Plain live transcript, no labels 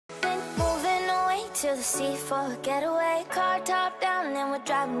to the sea for a getaway. Car top down and we're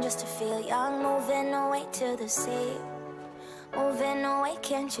driving just to feel young. Moving away to the sea, moving away,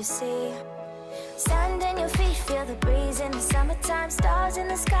 can't you see? Sand in your feet, feel the breeze in the summertime. Stars in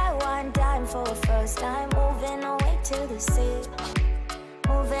the sky, one dime for a first time. Moving away to the sea,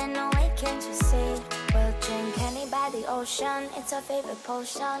 moving away, can't you see? We'll drink honey by the ocean, it's our favorite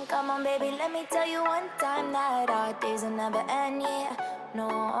potion. Come on baby, let me tell you one time that our days will never end, yeah. No,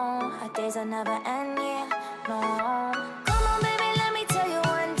 our days will never end, yeah. No. Come on baby, let me tell you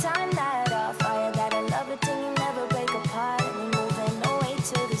one time that our fire got a love it till you never break apart. And we're moving away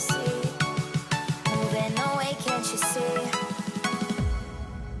to the sea, moving away, can't you see?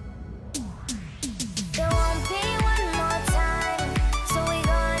 There won't be one more time, so we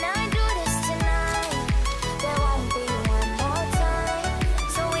gonna do this tonight. There won't be one more time,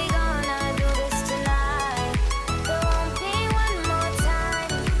 so we gonna do this tonight. There won't be one more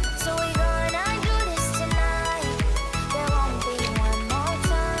time, so we gonna do this tonight. There won't be one more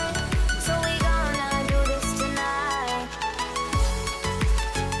time, so we gonna do this tonight.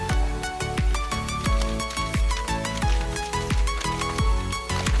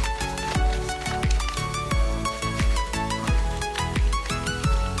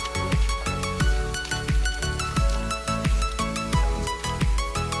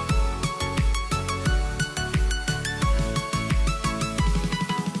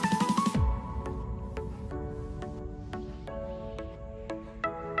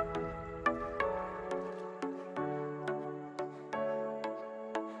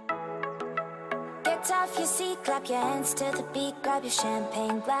 Get off your seat, clap your hands to the beat. Grab your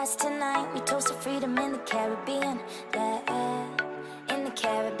champagne glass tonight. We toast to freedom in the Caribbean, yeah. In the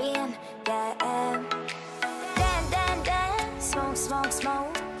Caribbean, yeah. Dan, dan, dan, smoke, smoke,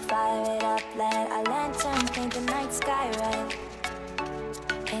 smoke. Fire it up, let our lanterns paint the night sky red.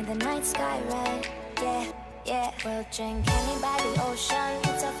 Paint the night sky red, yeah, yeah. We'll drink honey by the ocean,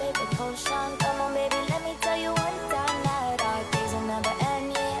 it's our favorite potion. Come on baby, let me tell you one time that our days will never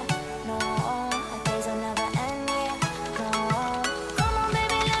end, yeah. No, our days will never end, yeah. No. Come on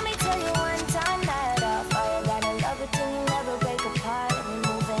baby, let me tell you one time that our fire got a love it till you never break apart. And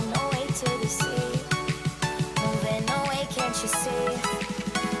we're moving away to the sea, moving away, can't you see?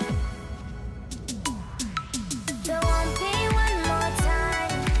 There won't be one more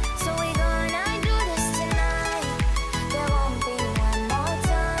time, so we gonna do this tonight. There won't be one more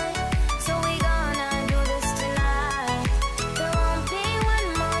time, so we gonna do this tonight. There won't be one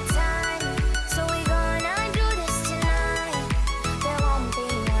more time, so we gonna do this tonight. There won't be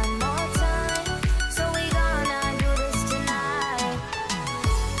one more time, so we gonna do this tonight.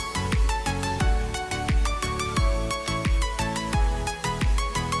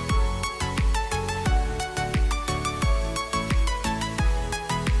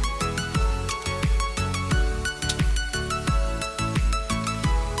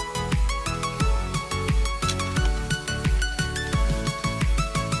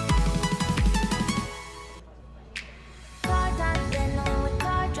 Car top, then when we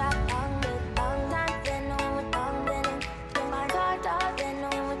car drop on the bong top, then when we bong then in my car top, then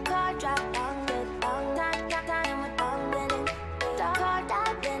when we car drop on the bong top, then we bong then in car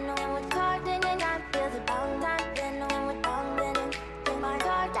top, then when we car then in I feel the bong top, then when we bong then in my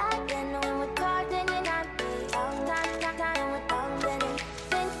car top, then when we car then in I feel bong top, then we bong then in.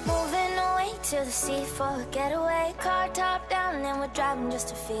 Then moving away to the sea for a getaway. Car top down and we're driving just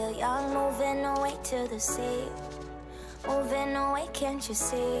to feel young. Moving away to the sea, moving away, can't you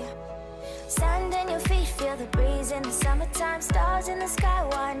see? Sand in your feet, feel the breeze in the summertime. Stars in the sky,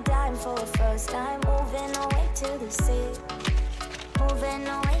 one dime for a first time. Moving away to the sea, moving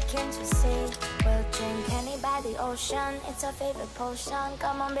away, can't you see? We'll drink honey by the ocean, it's our favorite potion.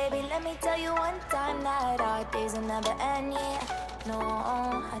 Come on baby, let me tell you one time that our days will never end, yeah. No,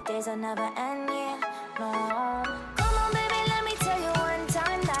 our days will never end, yeah. No. Come on baby, let me tell you one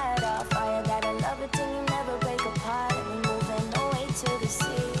time that our fire got a love it till you never break apart. And we're moving away to the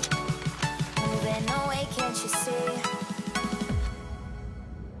sea, moving away, can't you see?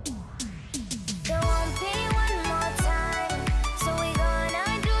 There won't be one more time, so we gonna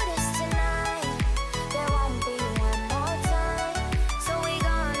do this tonight. There won't be one more time, so we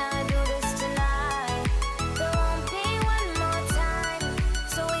gonna do this tonight. There won't be one more time,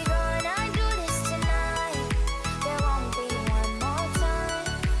 so we gonna do this tonight.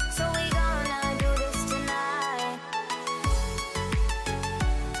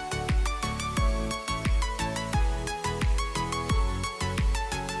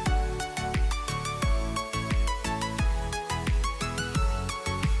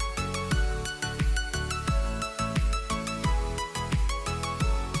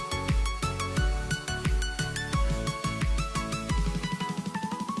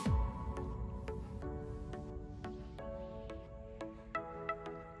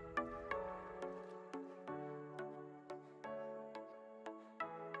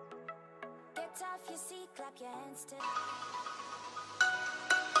 tough, you see, clap your hands to